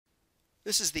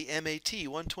This is the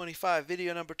MAT125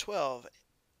 video number 12,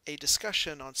 a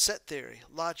discussion on set theory,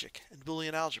 logic, and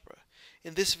Boolean algebra.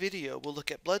 In this video, we'll look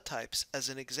at blood types as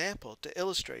an example to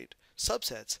illustrate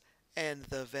subsets and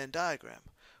the Venn diagram.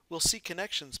 We'll see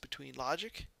connections between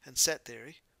logic and set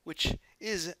theory, which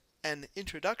is an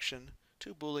introduction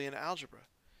to Boolean algebra.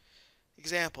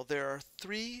 Example, there are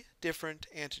three different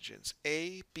antigens,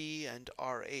 A, B, and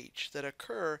Rh, that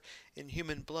occur in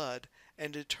human blood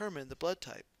and determine the blood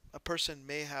type. A person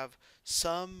may have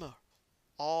some,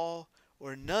 all,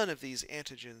 or none of these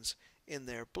antigens in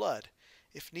their blood.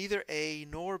 If neither A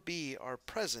nor B are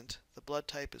present, the blood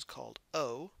type is called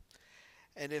O,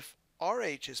 and if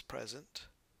Rh is present,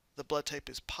 the blood type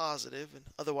is positive, and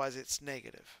otherwise it's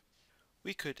negative.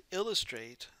 We could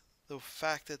illustrate the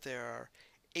fact that there are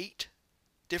 8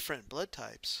 different blood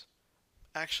types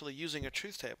actually using a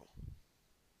truth table.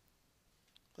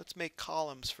 Let's make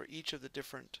columns for each of the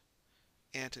different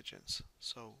antigens.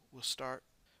 So we'll start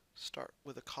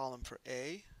with a column for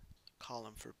A, a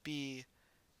column for B,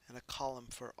 and a column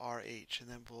for Rh, and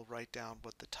then we'll write down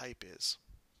what the type is.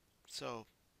 So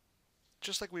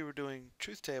just like we were doing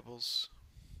truth tables,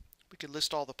 we could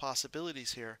list all the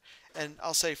possibilities here. And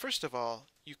I'll say, first of all,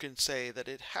 you can say that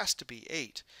it has to be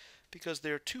 8, because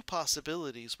there are two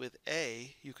possibilities. With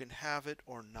A, you can have it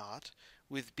or not.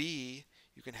 With B,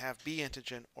 you can have B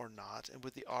antigen or not. And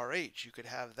with the Rh, you could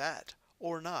have that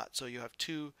or not. So you have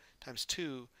 2 times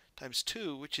 2 times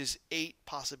 2, which is 8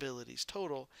 possibilities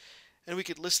total. And we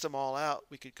could list them all out.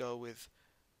 We could go with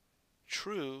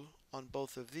true on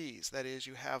both of these. That is,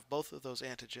 you have both of those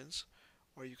antigens.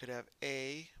 Or you could have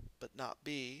A but not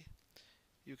B.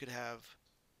 You could have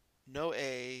no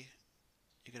A.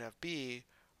 You could have B.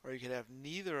 Or you could have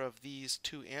neither of these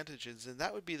two antigens, and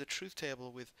that would be the truth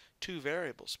table with 2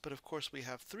 variables. But of course we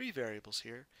have 3 variables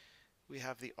here. We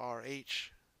have the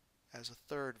Rh as a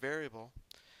third variable,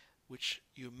 which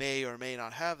you may or may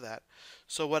not have that.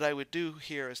 So what I would do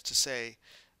here is to say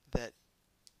that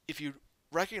if you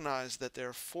recognize that there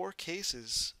are 4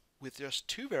 cases with just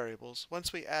 2 variables,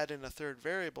 once we add in a third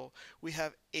variable, we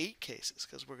have 8 cases,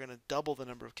 because we're going to double the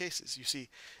number of cases. You see,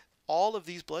 all of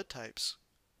these blood types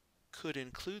could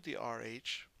include the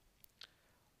Rh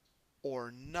or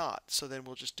not. So then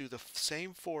we'll just do the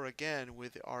same 4 again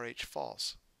with the Rh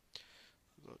false.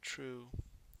 We'll go true,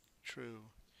 true,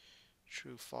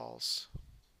 true, false,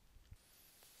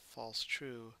 false,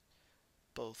 true,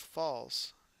 both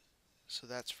false. So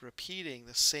that's repeating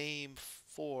the same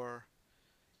 4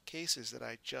 cases that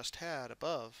I just had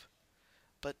above.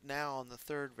 But now on the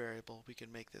third variable we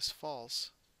can make this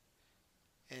false.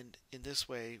 And in this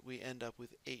way, we end up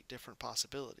with 8 different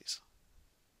possibilities.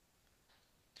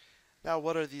 Now,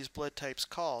 what are these blood types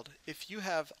called? If you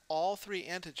have all 3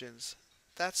 antigens,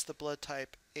 that's the blood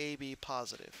type AB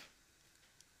positive.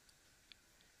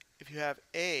 If you have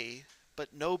A,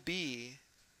 but no B,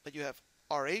 but you have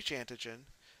Rh antigen,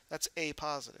 that's A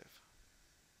positive.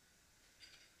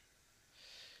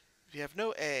 If you have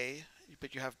no A,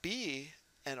 but you have B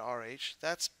and Rh,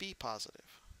 that's B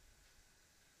positive.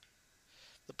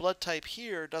 The blood type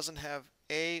here doesn't have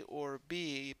A or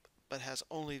B, but has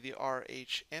only the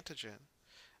Rh antigen.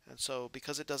 And so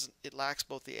because it lacks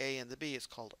both the A and the B, it's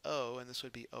called O, and this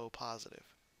would be O positive.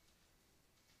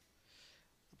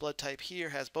 The blood type here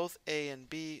has both A and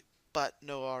B, but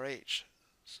no Rh.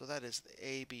 So that is the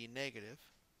AB negative.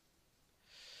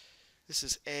 This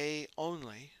is A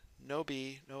only, no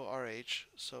B, no Rh,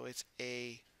 so it's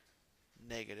A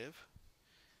negative.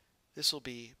 This will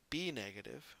be B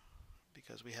negative,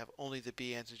 because we have only the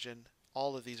B antigen.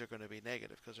 All of these are going to be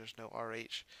negative because there's no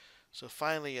Rh. So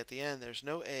finally at the end there's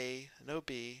no A, no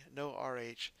B, no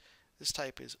Rh. This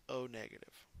type is O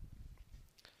negative.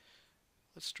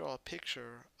 Let's draw a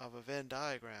picture of a Venn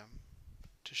diagram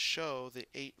to show the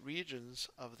 8 regions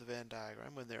of the Venn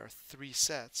diagram when there are 3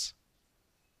 sets.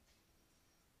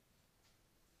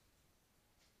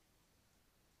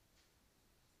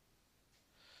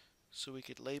 So we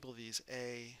could label these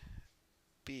A,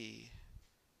 B,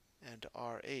 and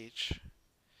Rh,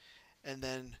 and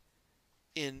then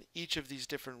in each of these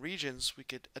different regions we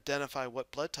could identify what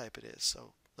blood type it is.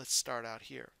 So let's start out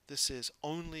here. This is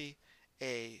only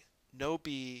A, no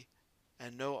B,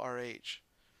 and no Rh.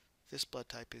 This blood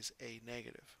type is A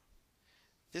negative.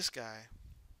 This guy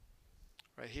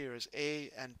right here is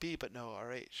A and B but no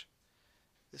Rh.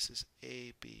 This is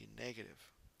AB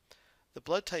negative. The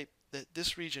blood type that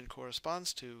this region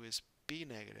corresponds to is B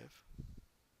negative.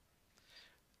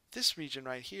 This region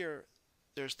right here,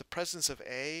 there's the presence of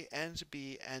A and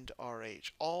B and Rh,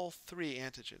 all 3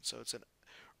 antigens. So it's a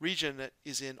region that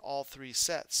is in all 3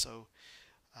 sets. So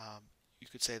you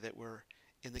could say that we're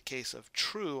in the case of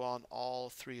true on all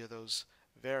three of those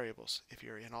variables, if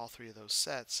you're in all three of those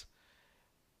sets.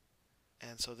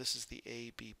 And so this is the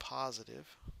A, B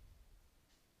positive.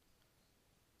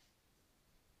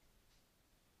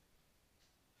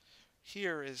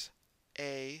 Here is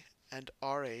A and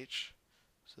RH,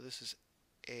 so this is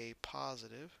A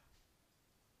positive.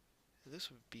 And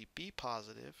this would be B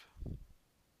positive.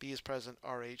 B is present,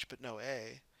 RH, but no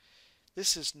A.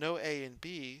 This is no A and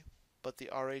B, but the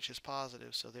RH is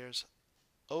positive, so there's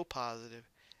O positive.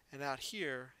 And out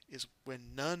here is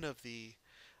when none of the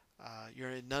you're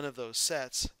in none of those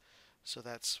sets, so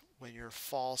that's when you're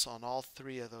false on all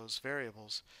three of those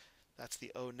variables. That's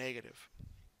the O negative.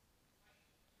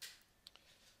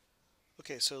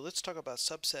 Okay, so let's talk about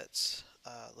subsets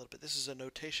a little bit. This is a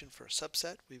notation for a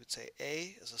subset. We would say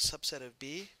A is a subset of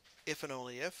B if and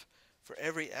only if for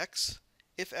every x.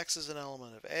 If x is an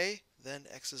element of A, then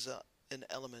x is an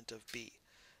element of B.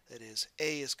 That is,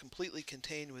 A is completely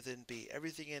contained within B.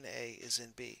 Everything in A is in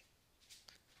B.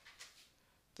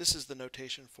 This is the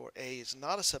notation for A is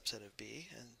not a subset of B,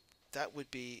 and that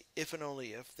would be if and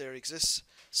only if there exists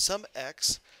some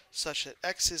x such that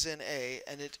x is in A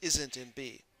and it isn't in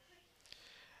B.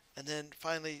 And then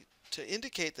finally, to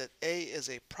indicate that A is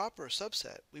a proper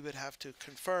subset, we would have to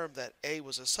confirm that A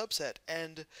was a subset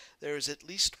and there is at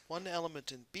least one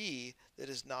element in B that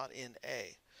is not in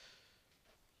A.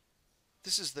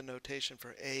 This is the notation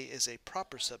for A is a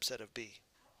proper subset of B.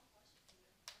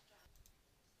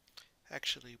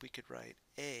 Actually, we could write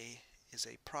A is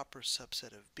a proper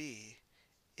subset of B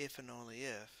if and only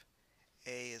if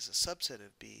A is a subset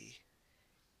of B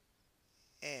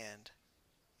and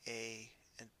A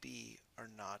and B are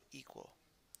not equal.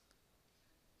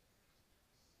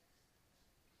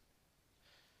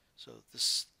 So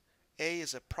this A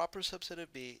is a proper subset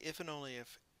of B if and only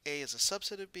if A is a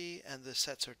subset of B and the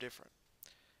sets are different,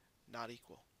 not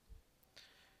equal.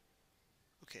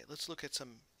 Okay, let's look at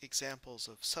some examples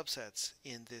of subsets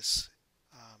in this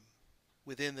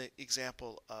within the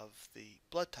example of the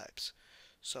blood types.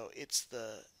 So it's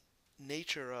the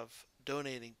nature of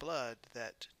donating blood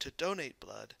that to donate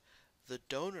blood, the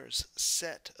donor's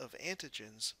set of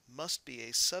antigens must be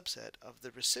a subset of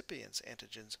the recipient's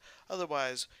antigens.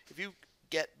 Otherwise, if you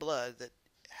get blood that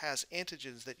has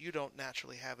antigens that you don't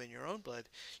naturally have in your own blood,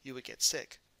 you would get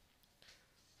sick.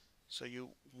 So you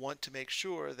want to make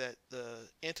sure that the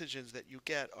antigens that you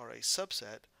get are a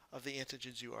subset of the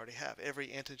antigens you already have. Every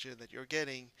antigen that you're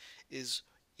getting is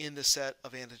in the set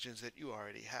of antigens that you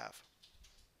already have.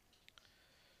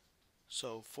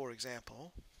 So for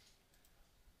example,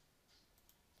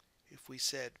 if we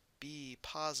said B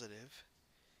positive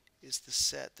is the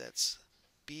set that's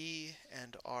B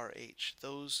and RH,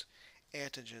 those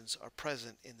antigens are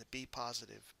present in the B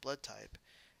positive blood type.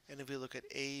 And if we look at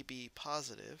AB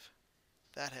positive,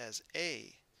 that has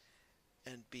A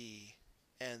and B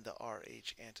and the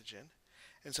RH antigen.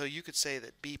 And so you could say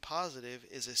that B positive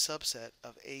is a subset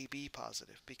of AB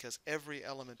positive because every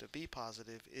element of B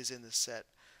positive is in the set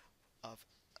of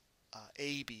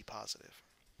AB positive.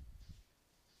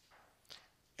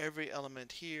 Every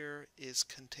element here is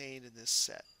contained in this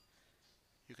set.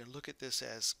 You can look at this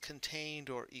as contained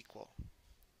or equal.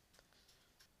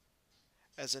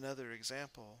 As another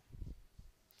example,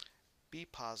 B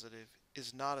positive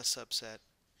is not a subset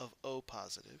of O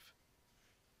positive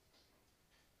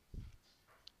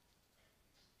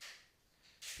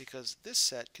because this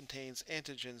set contains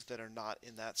antigens that are not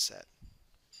in that set.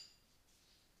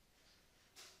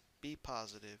 B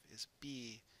positive is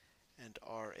B and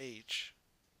RH,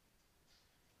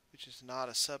 which is not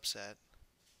a subset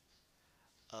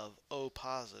of O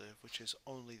positive, which is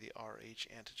only the RH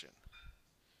antigen.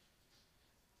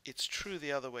 It's true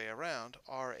the other way around.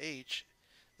 RH,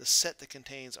 the set that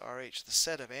contains RH, the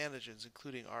set of antigens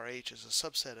including RH, is a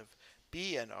subset of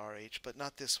B and RH, but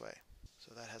not this way.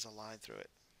 So that has a line through it.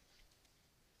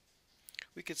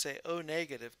 We could say O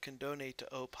negative can donate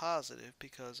to O positive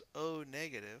because O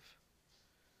negative,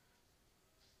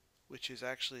 which is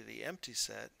actually the empty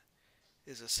set,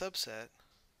 is a subset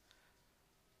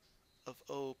of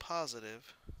O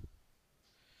positive.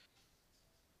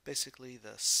 Basically,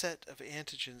 the set of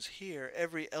antigens here,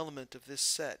 every element of this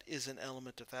set is an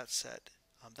element of that set.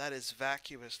 That is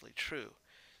vacuously true.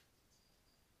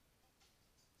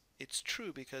 It's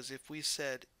true because if we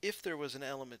said if there was an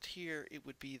element here, it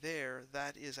would be there,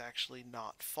 that is actually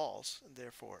not false, and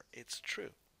therefore it's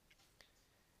true.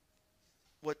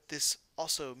 What this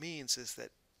also means is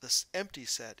that this empty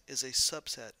set is a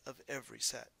subset of every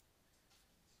set.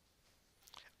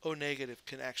 O negative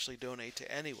can actually donate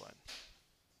to anyone.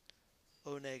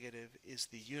 O negative is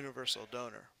the universal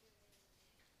donor.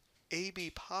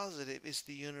 AB positive is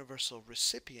the universal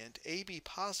recipient. AB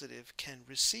positive can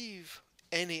receive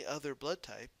any other blood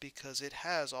type because it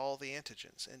has all the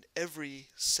antigens, and every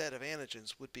set of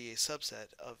antigens would be a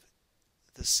subset of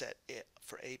the set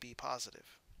for AB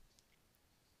positive.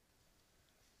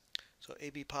 So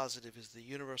AB positive is the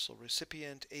universal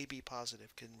recipient. AB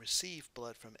positive can receive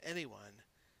blood from anyone,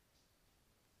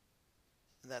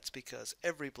 and that's because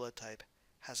every blood type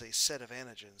has a set of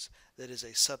antigens that is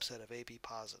a subset of AB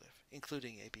positive,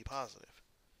 including AB positive.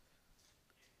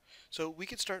 So we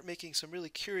could start making some really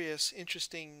curious,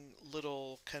 interesting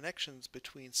little connections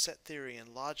between set theory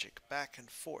and logic, back and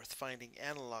forth, finding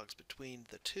analogs between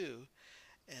the two,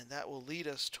 and that will lead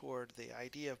us toward the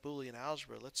idea of Boolean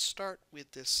algebra. Let's start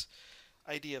with this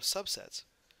idea of subsets.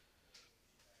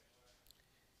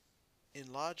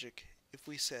 In logic, if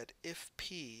we said if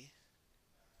P,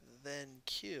 then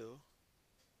Q,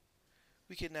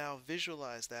 we can now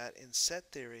visualize that in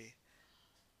set theory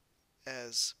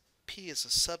as P is a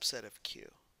subset of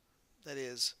Q. That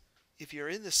is, if you're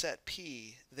in the set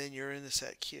P, then you're in the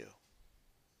set Q.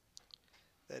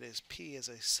 That is, P is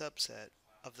a subset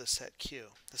of the set Q.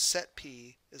 The set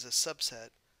P is a subset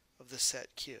of the set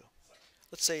Q.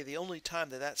 Let's say the only time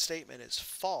that that statement is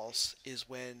false is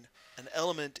when an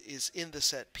element is in the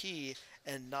set P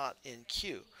and not in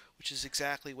Q, which is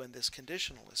exactly when this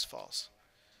conditional is false.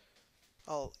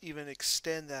 I'll even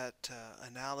extend that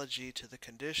analogy to the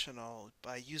conditional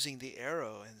by using the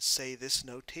arrow and say this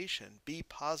notation: B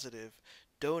positive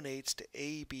donates to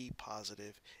AB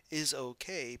positive is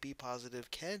okay. B positive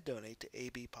can donate to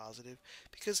AB positive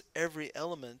because every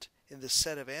element in the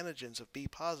set of antigens of B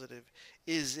positive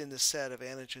is in the set of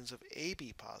antigens of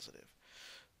AB positive.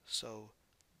 So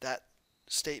that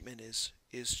statement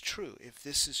is true. If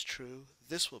this is true,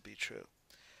 this will be true.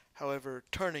 However,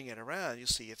 turning it around, you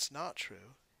see it's not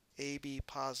true. AB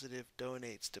positive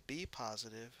donates to B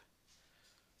positive.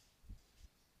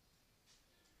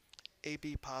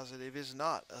 AB positive is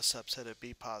not a subset of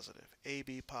B positive.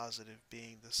 AB positive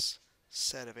being this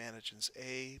set of antigens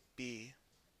A, B.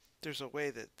 There's a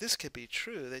way that this could be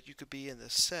true, that you could be in the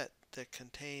set that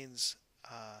contains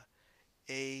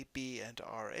A, B, and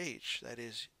RH. That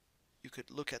is, you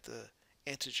could look at the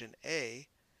antigen A,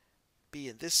 be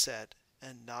in this set,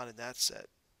 and not in that set.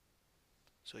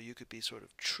 So you could be sort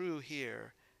of true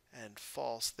here and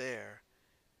false there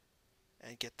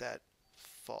and get that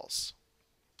false.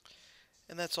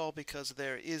 And that's all because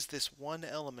there is this one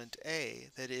element A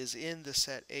that is in the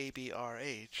set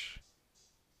ABRH,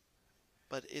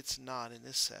 but it's not in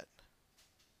this set.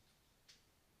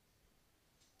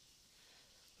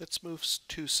 Let's move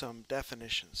to some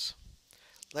definitions.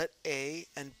 Let A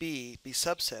and B be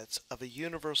subsets of a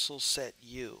universal set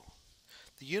U.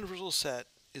 The universal set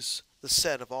is the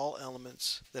set of all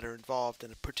elements that are involved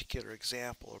in a particular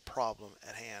example or problem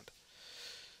at hand.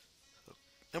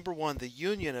 Number one, the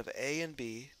union of A and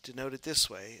B, denoted this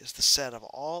way, is the set of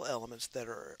all elements that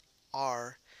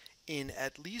are in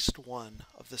at least one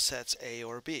of the sets A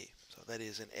or B. So that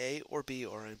is in A or B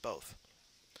or in both.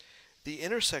 The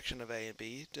intersection of A and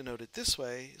B, denoted this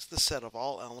way, is the set of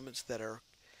all elements that are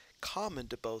common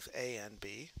to both A and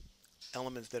B,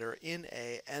 elements that are in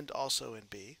A and also in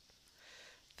B.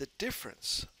 The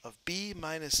difference of B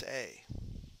minus A,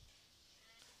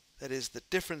 that is the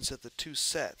difference of the two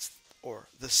sets, or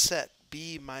the set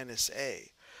B minus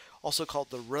A, also called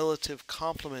the relative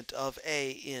complement of A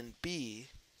in B,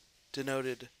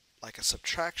 denoted like a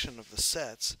subtraction of the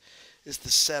sets, is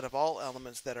the set of all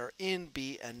elements that are in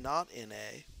B and not in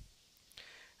A.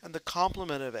 And the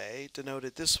complement of A,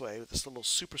 denoted this way with this little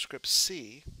superscript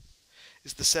C,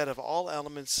 is the set of all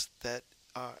elements that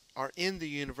are in the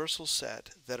universal set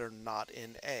that are not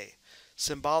in A.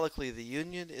 Symbolically, the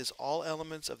union is all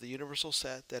elements of the universal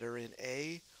set that are in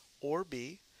A or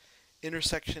B.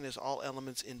 Intersection is all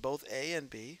elements in both A and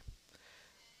B.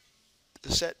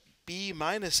 The set B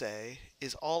minus A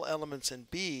is all elements in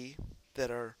B that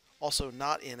are also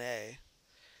not in A.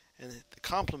 And the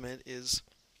complement is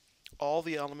all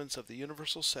the elements of the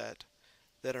universal set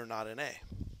that are not in A.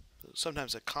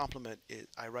 Sometimes a complement,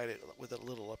 I write it with a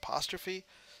little apostrophe.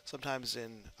 Sometimes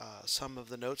in some of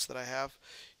the notes that I have,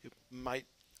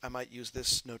 I might use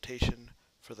this notation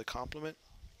for the complement.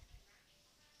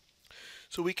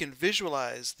 So we can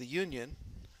visualize the union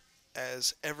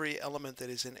as every element that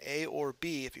is in A or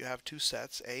B. If you have two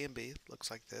sets, A and B, looks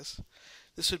like this.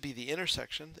 This would be the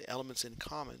intersection, the elements in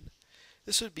common.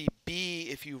 This would be B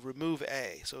if you remove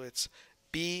A. So it's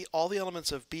B, all the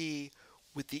elements of B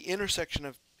with the intersection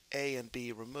of A and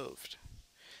B removed.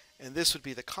 And this would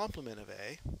be the complement of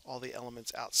A, all the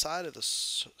elements outside of the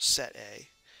set A.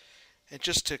 And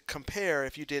just to compare,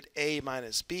 if you did A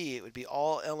minus B, it would be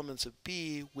all elements of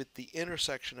B with the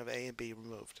intersection of A and B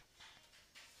removed.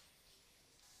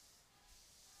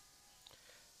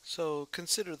 So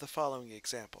consider the following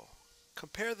example.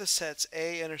 Compare the sets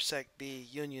A intersect B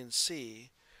union C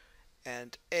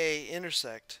and A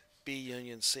intersect B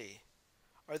union C.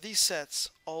 Are these sets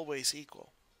always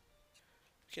equal?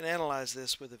 You can analyze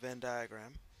this with a Venn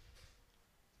diagram.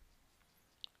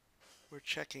 We're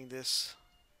checking this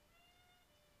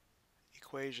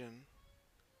equation,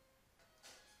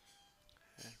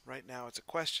 and right now it's a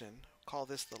question. Call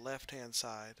this the left-hand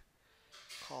side,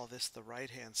 call this the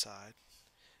right-hand side.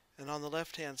 And on the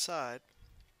left-hand side,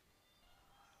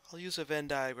 I'll use a Venn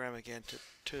diagram again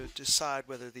to decide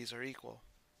whether these are equal.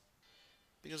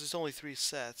 Because it's only 3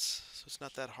 sets, so it's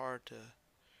not that hard to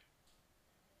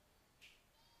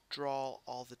draw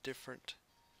all the different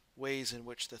ways in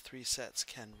which the 3 sets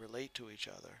can relate to each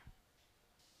other.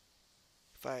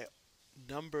 If I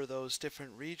number those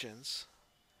different regions,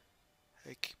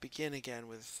 I begin again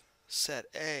with set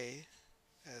A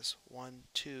as 1,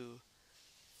 2,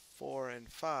 4,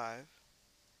 and 5.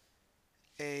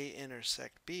 A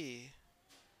intersect B,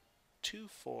 2,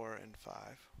 4, and 5.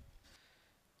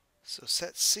 So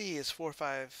set C is 4,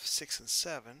 5, 6, and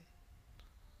 7.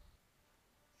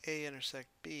 A intersect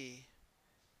B,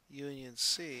 union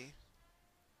C.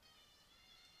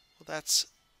 Well, that's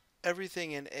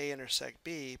everything in A intersect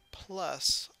B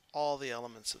plus all the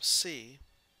elements of C,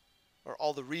 or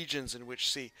all the regions in which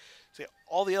C. See,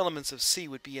 all the elements of C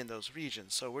would be in those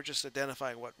regions, so we're just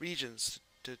identifying what regions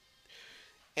to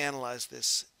analyze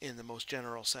this in the most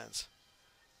general sense.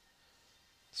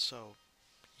 So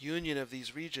union of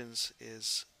these regions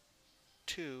is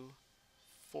 2,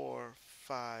 4,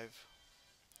 5,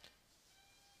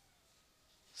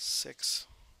 6,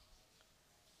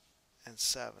 and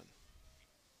 7.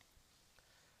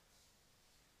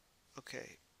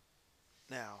 Okay,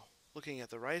 now looking at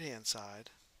the right hand side,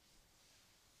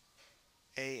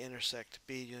 A intersect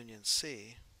B union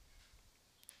C.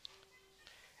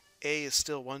 A is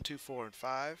still 1, 2, 4, and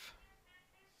 5,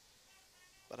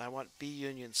 but I want B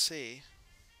union C.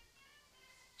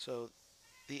 So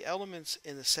the elements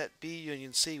in the set B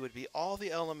union C would be all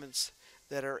the elements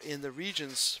that are in the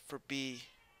regions for B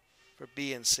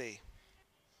and C.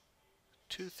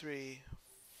 2, 3,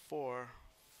 4,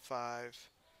 5,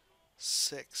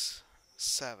 6,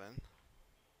 7.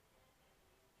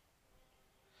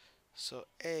 So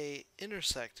A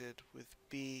intersected with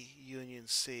B union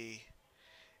C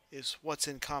is what's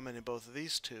in common in both of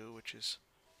these two, which is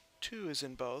 2 is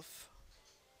in both,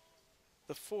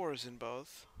 the 4 is in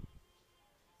both,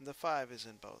 and the 5 is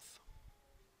in both.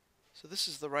 So this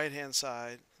is the right-hand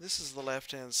side, this is the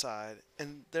left-hand side,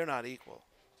 and they're not equal.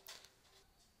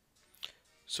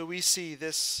 So we see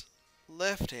this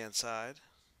left-hand side,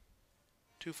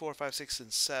 2, 4, 5, 6,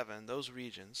 and 7, those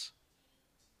regions,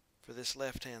 for this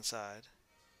left-hand side,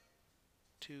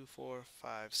 2, 4,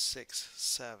 5, 6,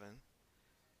 7.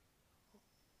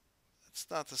 It's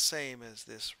not the same as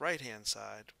this right-hand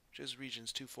side, which is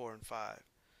regions 2, 4, and 5.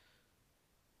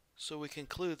 So we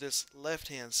conclude this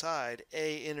left-hand side,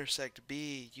 A intersect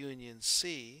B union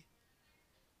C,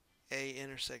 A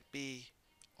intersect B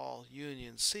all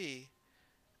union C,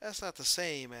 that's not the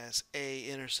same as A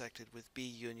intersected with B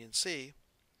union C.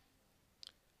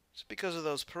 It's because of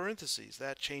those parentheses.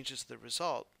 That changes the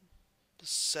result. The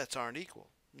sets aren't equal.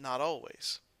 Not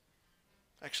always.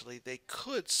 Actually, they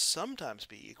could sometimes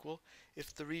be equal.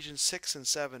 If the regions 6 and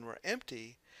 7 were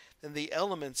empty, then the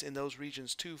elements in those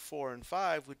regions 2, 4, and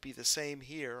 5 would be the same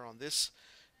here on this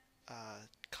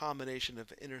combination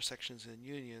of intersections and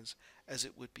unions as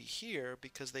it would be here,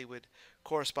 because they would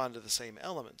correspond to the same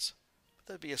elements. But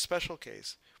that would be a special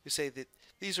case. We say that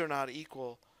these are not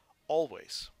equal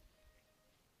always.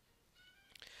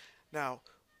 Now,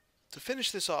 to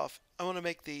finish this off, I want to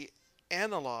make the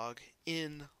analog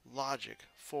in logic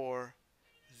for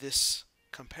this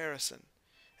comparison.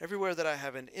 Everywhere that I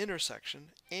have an intersection,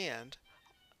 and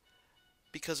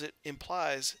because it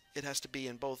implies it has to be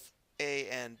in both A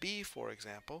and B, for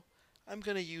example, I'm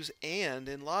going to use and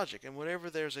in logic. And whenever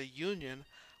there's a union,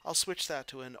 I'll switch that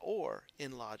to an or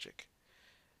in logic.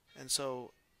 And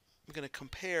so I'm going to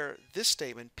compare this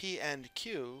statement, P and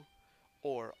Q,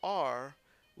 or R,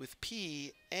 with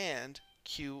P and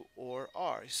Q or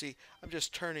R. You see, I'm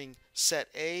just turning set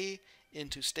A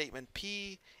into statement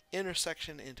P,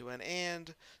 intersection into an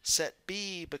and, set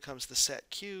B becomes the set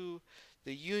Q,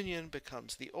 the union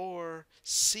becomes the or,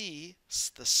 C,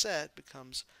 the set,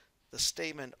 becomes the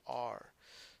statement R.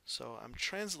 So I'm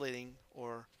translating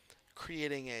or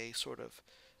creating a sort of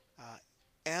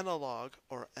analog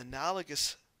or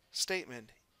analogous statement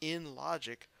in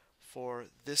logic for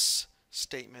this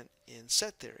statement in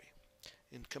set theory.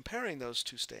 In comparing those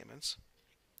two statements,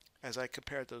 as I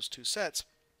compared those two sets,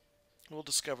 we'll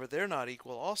discover they're not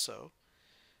equal also,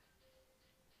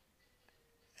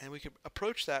 and we can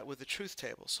approach that with the truth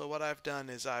table. So what I've done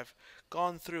is I've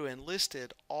gone through and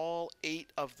listed all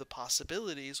 8 of the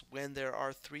possibilities when there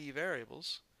are 3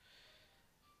 variables.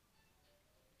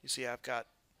 You see, I've got,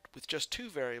 with just 2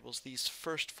 variables, these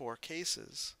first 4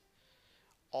 cases,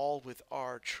 all with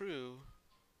R true,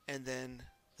 and then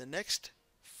the next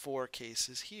 4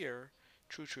 cases here,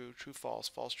 true, true, true, false,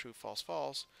 false, true, false,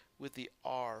 false, with the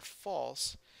R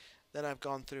false. Then I've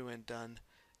gone through and done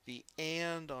the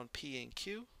AND on P and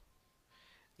Q.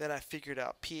 Then I figured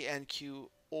out P and Q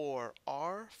or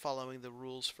R, following the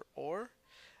rules for OR.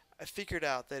 I figured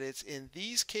out that it's in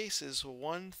these cases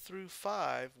 1 through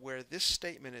 5 where this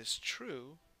statement is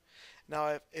true.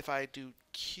 Now if I do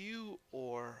Q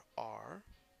or R,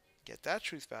 get that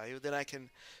truth value, then I can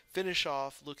finish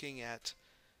off looking at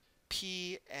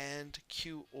P and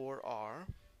Q or R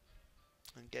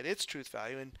and get its truth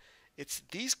value. And it's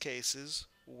these cases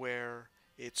where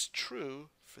it's true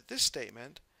for this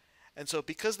statement. And so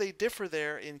because they differ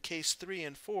there in case 3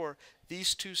 and 4,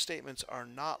 these two statements are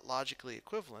not logically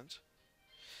equivalent.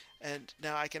 And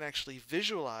now I can actually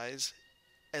visualize,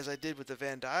 as I did with the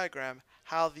Venn diagram,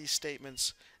 how these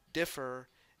statements differ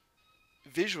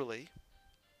visually.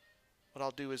 What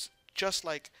I'll do is, just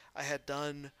like I had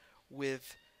done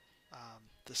with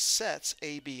the sets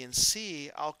A, B, and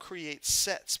C, I'll create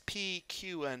sets P,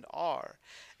 Q, and R.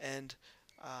 And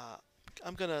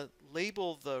I'm going to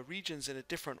label the regions in a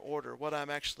different order. What I'm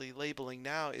actually labeling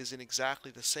now is in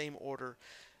exactly the same order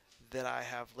that I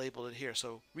have labeled it here.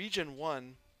 So region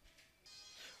 1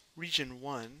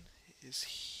 is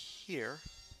here,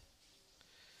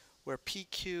 where P,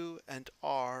 Q, and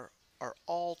R are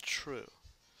all true.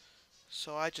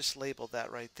 So I just labeled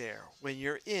that right there. When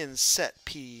you're in set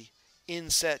P, in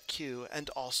set Q, and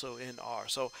also in R.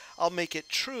 So I'll make it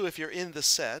true if you're in the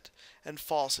set and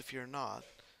false if you're not.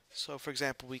 So for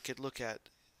example, we could look at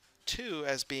 2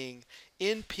 as being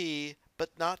in P but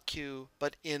not Q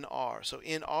but in R. So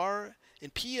in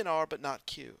P and R but not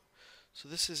Q. So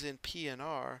this is in P and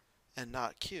R and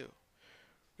not Q.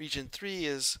 Region 3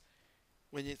 is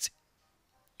when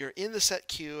you're in the set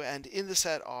Q and in the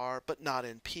set R but not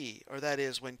in P, or that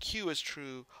is when Q is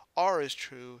true, R is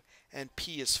true, and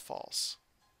P is false.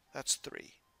 That's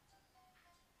 3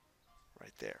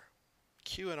 right there.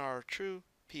 Q and R are true,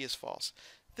 P is false.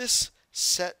 This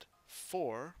set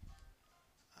 4,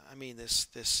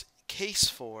 this case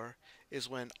 4, is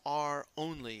when R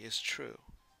only is true.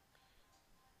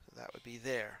 So that would be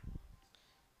there.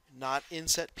 Not in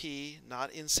set P,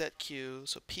 not in set Q,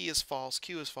 so P is false,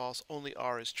 Q is false, only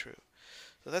R is true.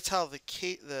 So that's how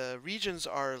the regions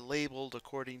are labeled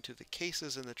according to the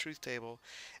cases in the truth table.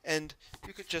 And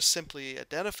you could just simply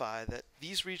identify that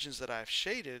these regions that I've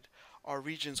shaded are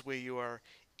regions where you are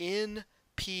in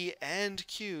P and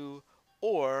Q,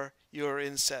 or you're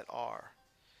in set R.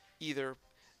 Either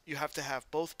you have to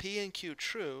have both P and Q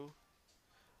true,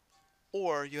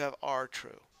 or you have R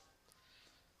true.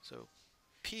 So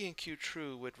P and Q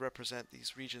true would represent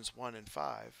these regions 1 and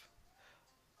 5.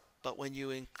 But when you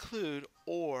include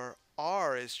or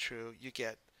R is true, you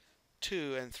get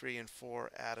 2 and 3 and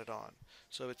 4 added on.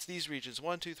 So it's these regions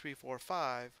 1, 2, 3, 4,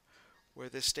 5 where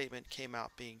this statement came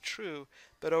out being true.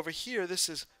 But over here, this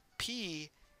is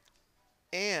P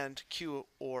and Q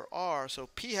or R. So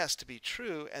P has to be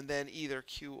true and then either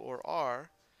Q or R.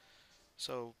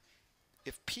 So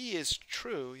if P is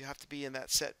true, you have to be in that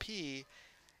set P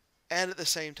and at the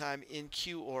same time in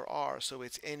Q or R. So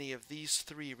it's any of these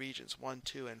 3 regions, 1,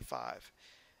 2, and 5.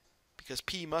 Because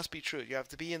P must be true. You have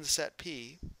to be in the set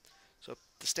P. So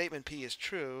the statement P is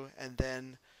true, and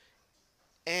then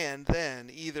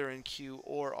either in Q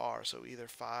or R. So either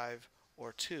 5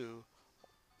 or 2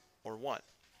 or 1.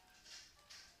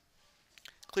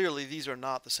 Clearly these are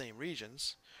not the same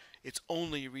regions. It's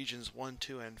only regions 1,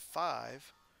 2, and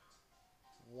 5.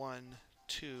 1,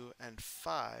 2, and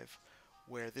 5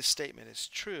 where this statement is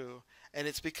true, and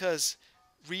it's because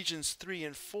regions 3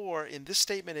 and 4, in this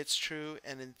statement it's true,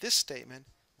 and in this statement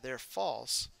they're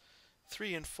false.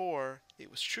 3 and 4,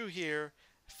 it was true here,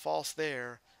 false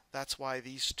there. That's why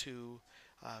these two,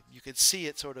 you could see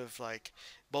it sort of like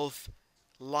both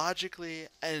logically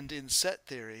and in set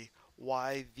theory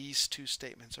why these two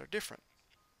statements are different.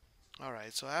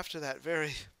 Alright, so after that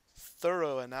very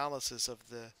thorough analysis of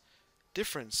the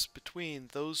difference between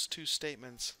those two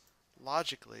statements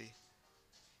logically,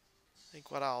 I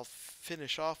think what I'll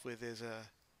finish off with is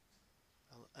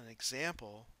an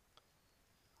example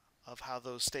of how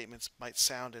those statements might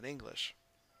sound in English.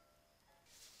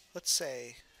 Let's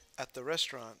say at the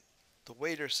restaurant, the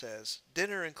waiter says,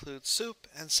 "Dinner includes soup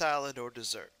and salad or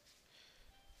dessert."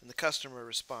 And the customer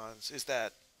responds, "Is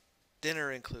that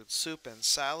dinner includes soup and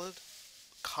salad,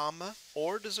 comma,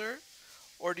 or dessert?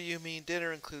 Or do you mean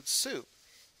dinner includes soup,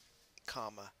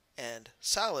 comma, and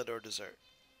salad or dessert?"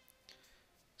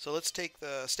 So let's take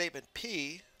the statement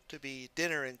P to be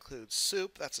dinner includes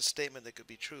soup. That's a statement that could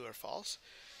be true or false.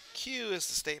 Q is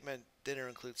the statement dinner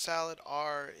includes salad.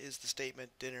 R is the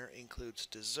statement dinner includes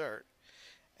dessert.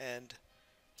 And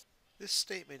this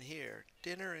statement here,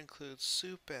 dinner includes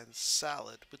soup and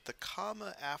salad, with the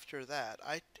comma after that,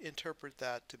 I interpret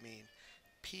that to mean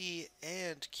P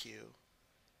and Q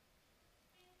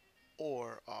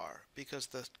or R, because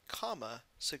the comma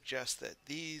suggests that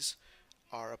these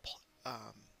are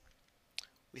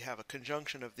we have a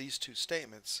conjunction of these two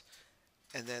statements,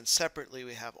 and then separately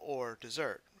we have or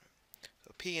dessert.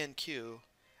 So P and Q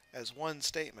as one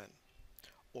statement,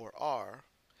 or R,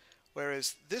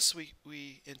 whereas this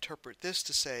we interpret this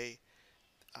to say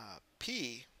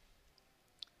P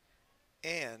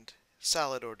and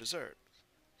salad or dessert.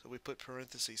 So we put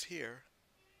parentheses here.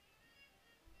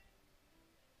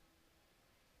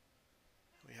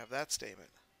 We have that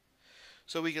statement.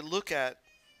 So we can look at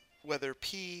whether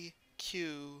P,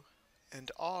 Q, and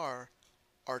R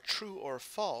are true or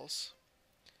false.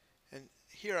 And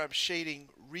here I'm shading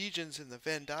regions in the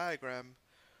Venn diagram.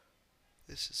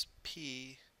 This is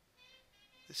P,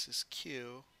 this is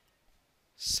Q,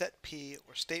 set P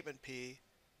or statement P,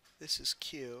 this is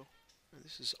Q, and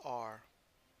this is R.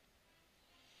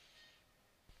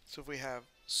 So if we have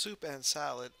soup and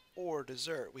salad or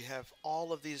dessert, we have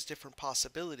all of these different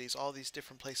possibilities, all these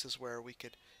different places where we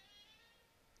could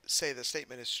say the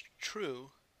statement is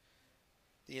true.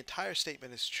 The entire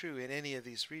statement is true in any of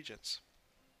these regions.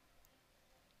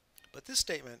 But this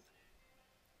statement,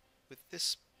 with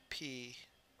this P,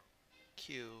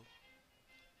 Q,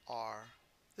 R,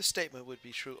 this statement would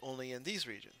be true only in these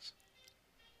regions.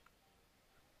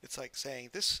 It's like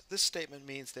saying this statement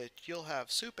means that you'll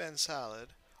have soup and salad,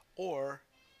 or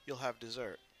you'll have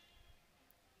dessert.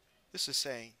 This is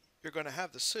saying you're going to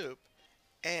have the soup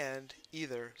and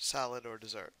either salad or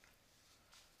dessert.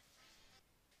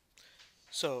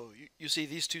 So you see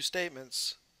these two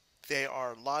statements, they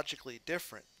are logically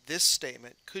different. This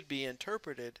statement could be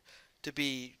interpreted to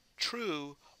be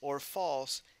true or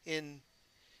false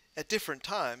at different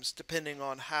times, depending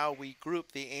on how we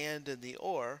group the and the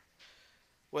or,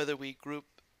 whether we group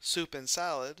soup and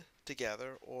salad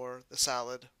together or the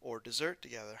salad or dessert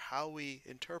together, how we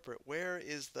interpret where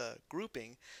is the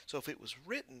grouping. So if it was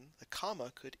written, the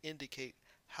comma could indicate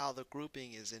how the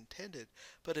grouping is intended.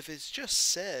 But if it's just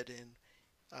said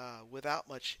without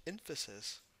much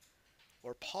emphasis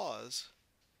or pause,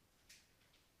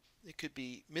 it could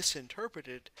be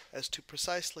misinterpreted as to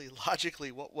precisely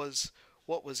logically what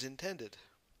was intended.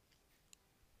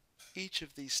 Each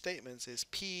of these statements is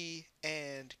P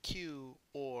and Q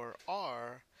or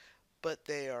R, but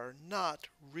they are not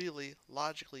really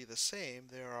logically the same.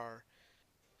 There are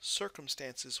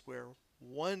circumstances where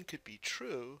one could be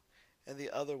true and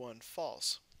the other one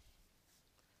false,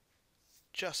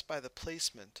 just by the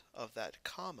placement of that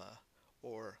comma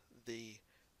or the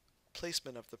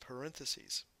placement of the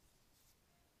parentheses.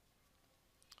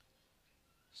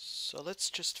 So let's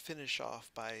just finish off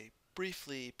by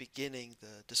briefly beginning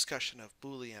the discussion of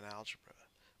Boolean algebra.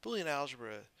 Boolean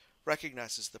algebra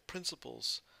recognizes the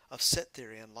principles of set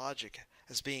theory and logic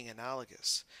as being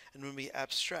analogous, and when we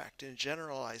abstract and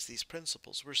generalize these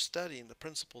principles, we're studying the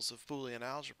principles of Boolean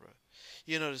algebra.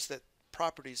 You notice that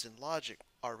properties in logic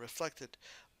are reflected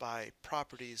by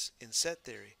properties in set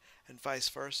theory, and vice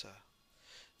versa.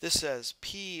 This says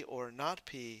P or not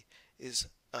P is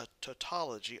a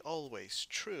tautology, always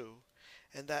true,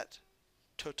 and that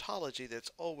tautology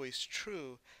that's always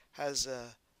true has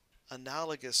a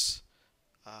analogous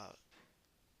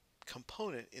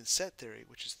component in set theory,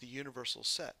 which is the universal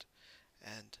set.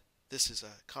 And this is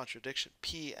a contradiction.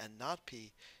 P and not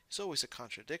P is always a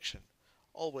contradiction,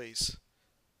 always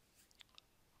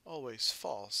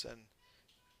false, and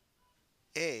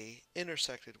A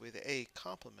intersected with A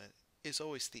complement is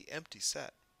always the empty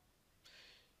set.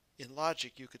 In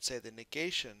logic, you could say the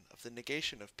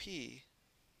negation of P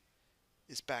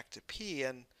is back to P,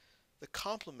 and the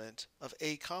complement of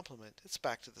A complement, it's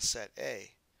back to the set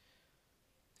A.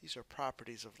 These are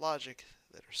properties of logic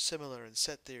that are similar in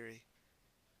set theory.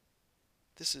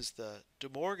 This is the De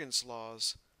Morgan's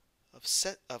laws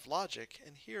of logic,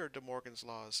 and here are De Morgan's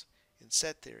laws in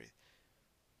set theory.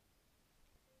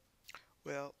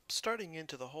 Well, starting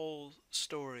into the whole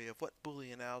story of what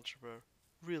Boolean algebra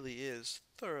really is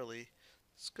thoroughly.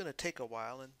 It's going to take a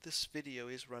while, and this video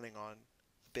is running on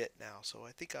a bit now, so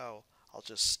I think I'll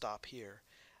just stop here.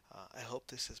 I hope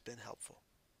this has been helpful.